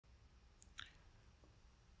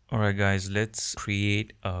Alright guys, let's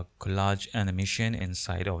create a collage animation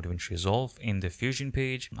inside of DaVinci Resolve. In the Fusion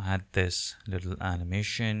page, I had this little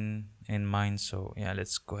animation in mind. So yeah,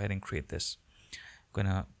 let's go ahead and create this. I'm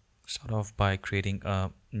gonna start off by creating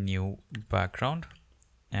a new background.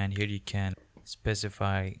 And here you can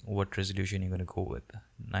specify what resolution you're gonna go with.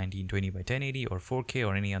 1920 by 1080 or 4K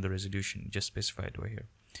or any other resolution, just specify it over here.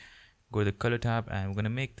 Go to the color tab and we're gonna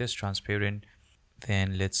make this transparent.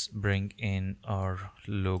 Then let's bring in our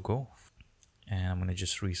logo and I'm going to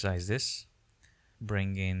just resize this,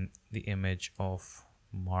 bring in the image of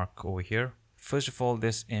Mark over here. First of all,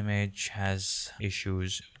 this image has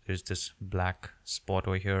issues. There's this black spot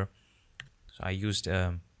over here. So I used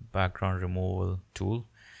a background removal tool,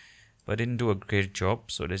 but didn't do a great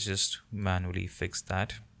job. So let's just manually fix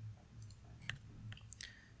that.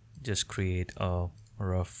 Just create a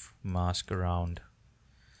rough mask around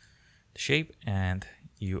the shape and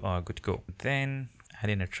you are good to go. Then add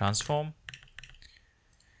in a transform,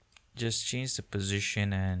 just change the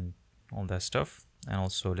position and all that stuff, and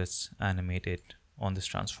also let's animate it on this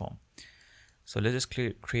transform. So let's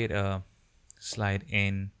just create a slide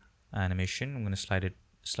in animation. I'm going to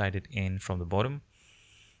slide it in from the bottom.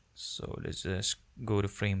 So let's just go to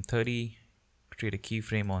frame 30, create a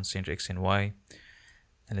keyframe on center X and Y,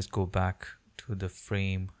 and let's go back to the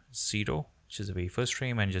frame 0, which is the very first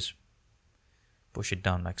frame, and just push it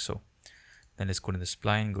down like so. Then let's go to the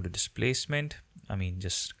spline, go to displacement.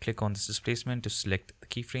 Just click on this displacement to select the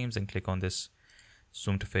keyframes and click on this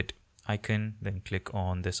zoom to fit icon. Then click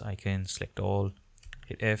on this icon, select all,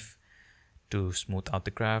 hit F to smooth out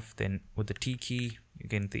the graph. Then with the T key, you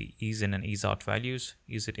get the ease in and ease out values,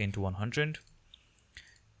 ease it into 100.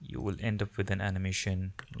 You will end up with an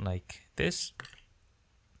animation like this.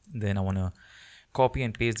 Then I want to copy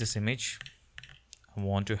and paste this image. I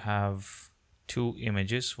want to have two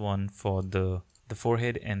images, one for the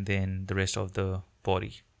forehead and then the rest of the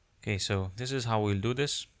body. Okay, so this is how we'll do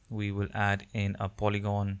this. We will add in a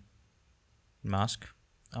polygon mask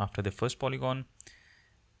after the first polygon,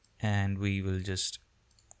 and we will just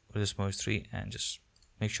merge 3 and just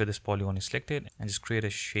make sure this polygon is selected and just create a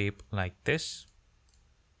shape like this.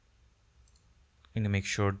 I'm going to make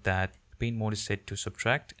sure that paint mode is set to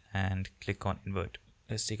subtract and click on invert.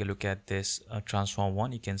 Let's take a look at this transform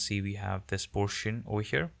 1. You can see we have this portion over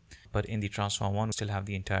here, but in the transform 1 we still have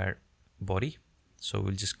the entire body. So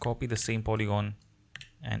we'll just copy the same polygon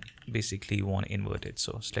and basically want to invert it.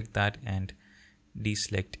 So select that and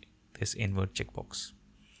deselect this invert checkbox.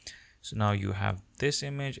 So now you have this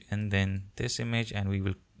image and then this image, and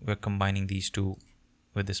we're combining these two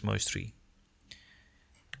with this merge 3.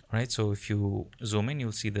 Alright, so if you zoom in,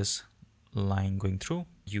 you'll see this line going through.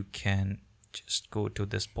 You can just go to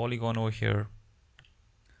this polygon over here,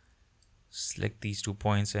 select these 2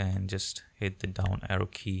 points and just hit the down arrow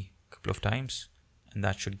key a couple of times, and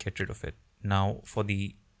that should get rid of it. Now for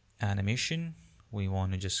the animation, we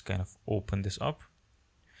want to just kind of open this up.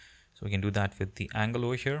 So we can do that with the angle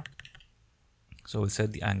over here. So we'll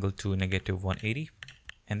set the angle to -180,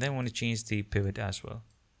 and then we want to change the pivot as well.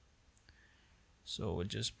 So we'll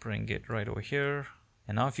just bring it right over here.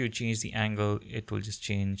 And now if you change the angle, it will just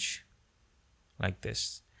change like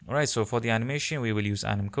this. Alright, so for the animation, we will use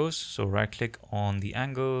anim curves. So right click on the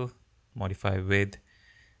angle, modify with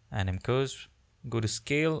anim curves, go to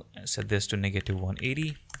scale, set this to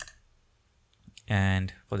 -180.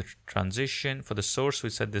 And for the transition, for the source, we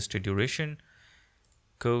set this to duration,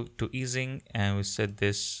 go to easing, and we set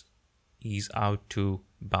this ease out to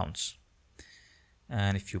bounce.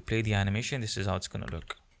 And if you play the animation, this is how it's going to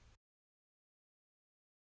look.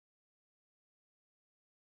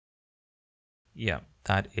 Yeah,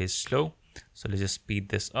 that is slow. So let's just speed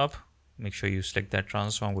this up. Make sure you select that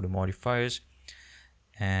transform, go to modifiers.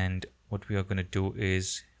 And what we are going to do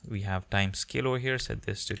is we have time scale over here, set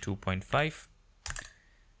this to 2.5,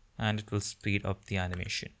 and it will speed up the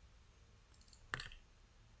animation.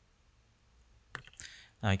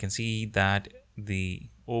 Now you can see that the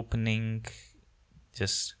opening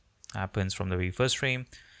just happens from the very first frame.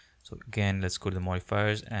 So again, let's go to the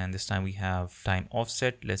modifiers, and this time we have time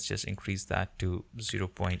offset. Let's just increase that to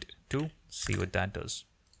 0.2. See what that does.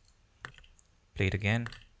 Play it again.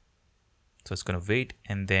 So it's going to wait,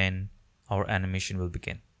 and then our animation will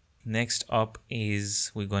begin. Next up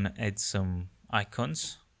is we're going to add some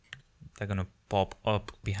icons. They're going to pop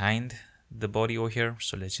up behind the body over here.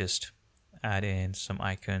 So let's just add in some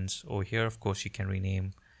icons over here. Of course, you can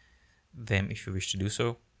rename them if you wish to do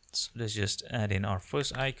so. So let's just add in our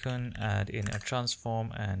first icon, add in a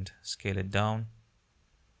transform and scale it down.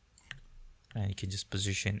 And you can just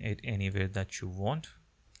position it anywhere that you want.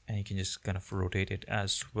 And you can just kind of rotate it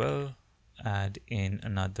as well. add in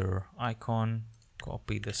another icon,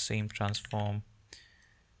 copy the same transform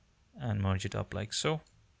and merge it up like so.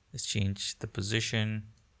 Let's change the position,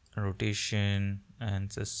 rotation, and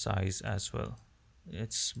the size as well.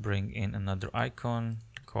 Let's bring in another icon,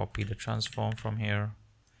 copy the transform from here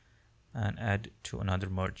and add to another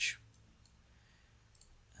merge.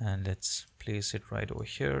 And let's place it right over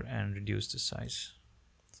here and reduce the size.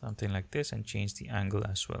 Something like this, and change the angle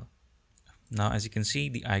as well. Now, as you can see,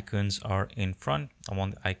 the icons are in front. I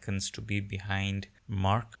want the icons to be behind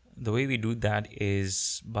Mark. The way we do that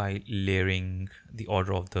is by layering the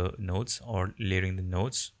order of the nodes, or layering the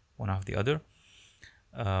nodes one after the other.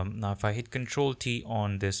 Now, if I hit Control T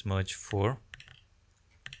on this merge 4,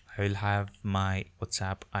 I will have my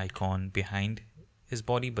WhatsApp icon behind his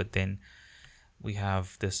body, but then we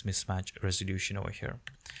have this mismatch resolution over here.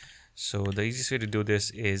 So the easiest way to do this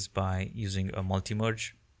is by using a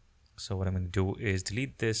multi-merge. So what I'm going to do is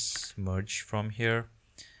delete this merge from here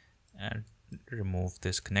and remove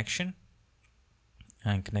this connection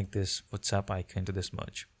and connect this WhatsApp icon to this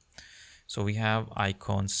merge. So we have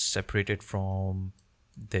icons separated from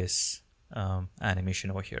this animation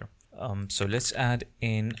over here. So let's add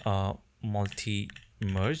in a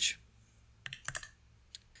multi-merge.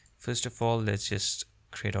 First of all, let's just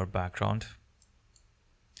create our background.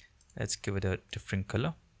 Let's give it a different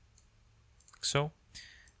color. So,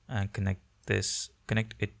 and connect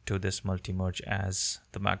it to this multi-merge as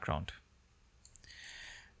the background.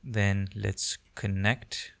 Then let's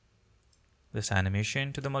connect this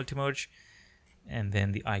animation to the multi-merge, and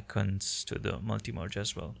then the icons to the multi-merge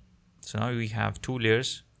as well. So now we have two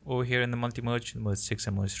layers over here in the multi-merge, merge 6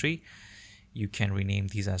 and merge 3. You can rename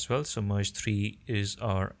these as well. So merge 3 is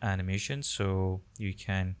our animation, so you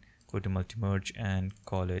can go to multi-merge and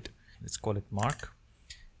call it, let's call it Mark,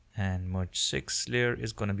 and merge 6 layer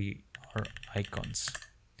is going to be our icons.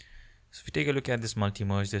 So if you take a look at this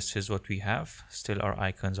multi-merge, this is what we have. Still our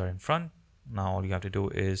icons are in front. Now all you have to do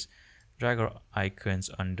is drag our icons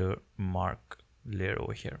under Mark layer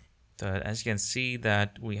over here. So as you can see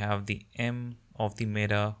that we have the M of the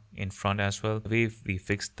meta in front as well. The way we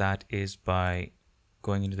fix that is by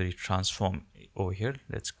going into the transform over here.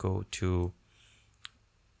 Let's go to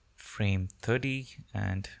frame 30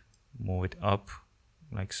 and move it up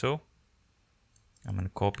like so. I'm going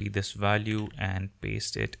to copy this value and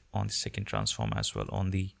paste it on the second transform as well,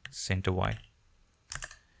 on the center Y.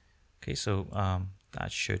 Okay, so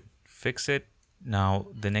that should fix it. Now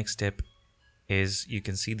the next step is, you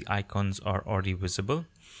can see the icons are already visible.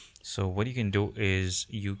 So what you can do is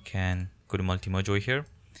you can go to multi-merge over here,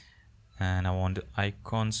 and I want the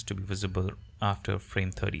icons to be visible after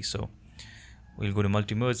frame 30. So we'll go to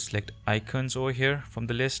multi-merge, select icons over here from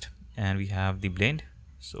the list, and we have the blend.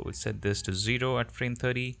 So we'll set this to 0 at frame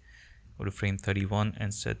 30, go to frame 31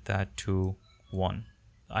 and set that to 1.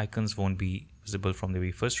 The icons won't be visible from the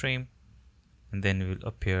very first frame, and then will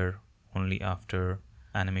appear only after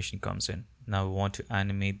animation comes in. Now we want to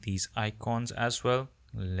animate these icons as well.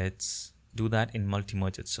 Let's do that in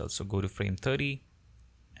multi-merge itself. So go to frame 30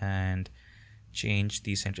 and change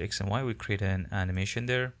the center X and Y. We create an animation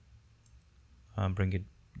there, bring it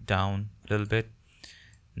down a little bit,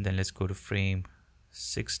 and then let's go to frame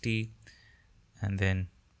 60 and then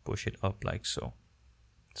push it up like so,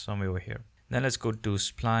 somewhere over here. Then let's go to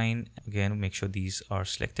spline again, make sure these are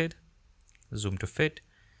selected, zoom to fit,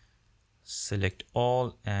 select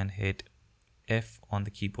all and hit F on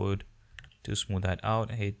the keyboard to smooth that out,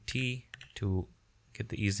 hit T to get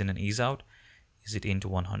the ease in and ease out, ease it into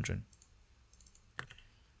 100.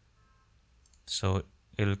 So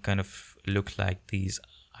it'll kind of look like these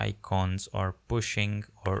icons are pushing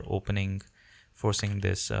or opening, forcing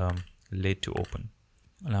this lid to open.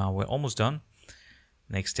 Now we're almost done.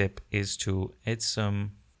 Next step is to add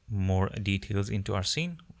some more details into our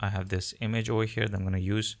scene. I have this image over here that I'm going to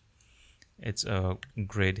use. It's a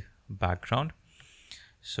grid background.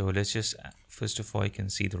 So let's just, first of all, you can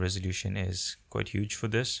see the resolution is quite huge for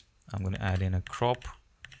this. I'm going to add in a crop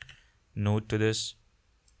node to this.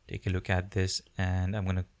 Take a look at this, and I'm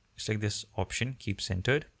going to select this option, keep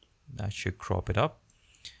centered. That should crop it up.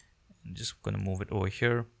 I'm just going to move it over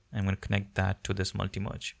here. I'm going to connect that to this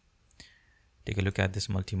multi-merge. Take a look at this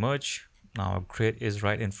multi-merge. Now our grid is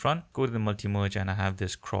right in front. Go to the multi-merge and I have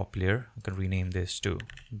this crop layer. I can rename this to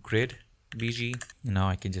grid BG. Now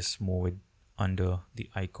I can just move it under the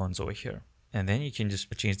icons over here. And then you can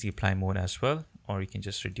just change the apply mode as well, or you can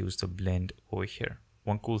just reduce the blend over here.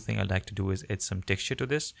 One cool thing I like to do is add some texture to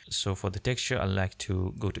this. So for the texture, I like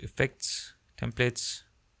to go to effects, templates,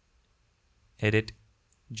 edit,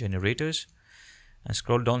 generators, and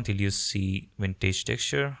scroll down till you see vintage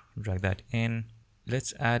texture. Drag that in.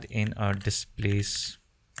 let's add in our displace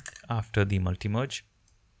after the multi-merge,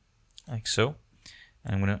 like so.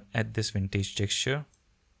 And I'm going to add this vintage texture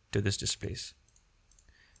to this displace.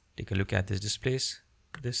 Take a look at this displace.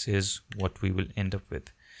 This is what we will end up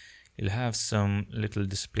with. You'll have some little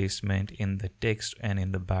displacement in the text and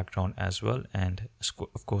in the background as well, and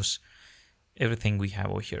of course everything we have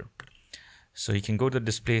over here. So you can go to the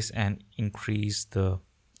displace and increase the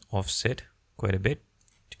offset quite a bit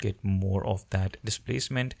to get more of that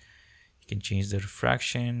displacement. You can change the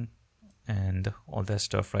refraction and all that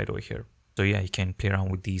stuff right over here. So yeah, you can play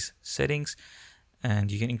around with these settings,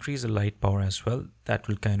 and you can increase the light power as well. That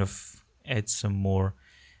will kind of add some more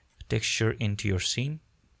texture into your scene,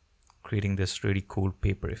 creating this really cool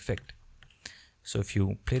paper effect. So if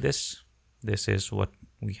you play this, this is what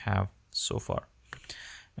we have so far.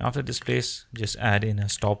 Now after displace, just add in a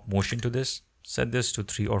stop motion to this. Set this to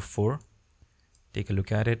 3 or 4. Take a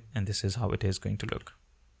look at it, and this is how it is going to look.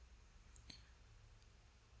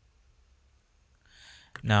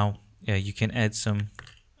 Now, yeah, you can add some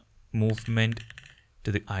movement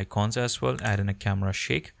to the icons as well. Add in a camera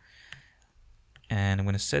shake. And I'm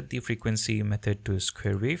going to set the frequency method to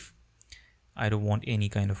square wave. I don't want any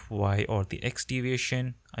kind of Y or the X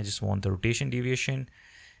deviation. I just want the rotation deviation.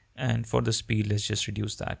 And for the speed, let's just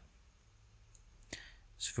reduce that.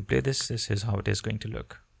 So if we play this, this is how it is going to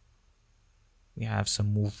look. We have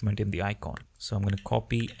some movement in the icon. So I'm going to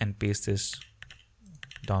copy and paste this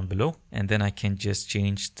down below. And then I can just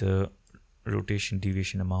change the rotation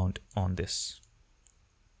deviation amount on this,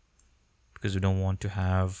 because we don't want to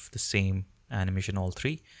have the same animation all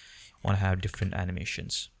three. You want to have different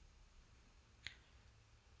animations.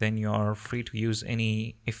 Then you're free to use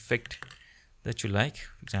any effect that you like.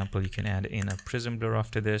 For example, you can add in a prism blur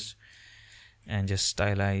after this and just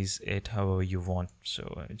stylize it however you want.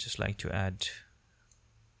 So I just like to add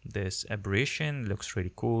this aberration. Looks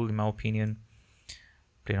really cool in my opinion.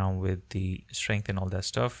 Play around with the strength and all that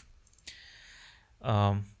stuff.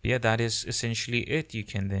 Yeah, that is essentially it. You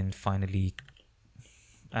can then finally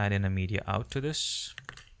add in a media out to this.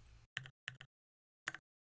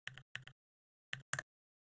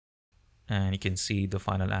 And you can see the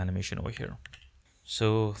final animation over here.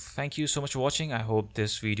 So thank you so much for watching. I hope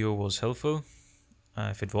this video was helpful.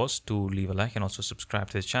 If it was, do leave a like and also subscribe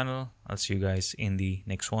to the channel. I'll see you guys in the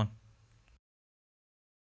next one.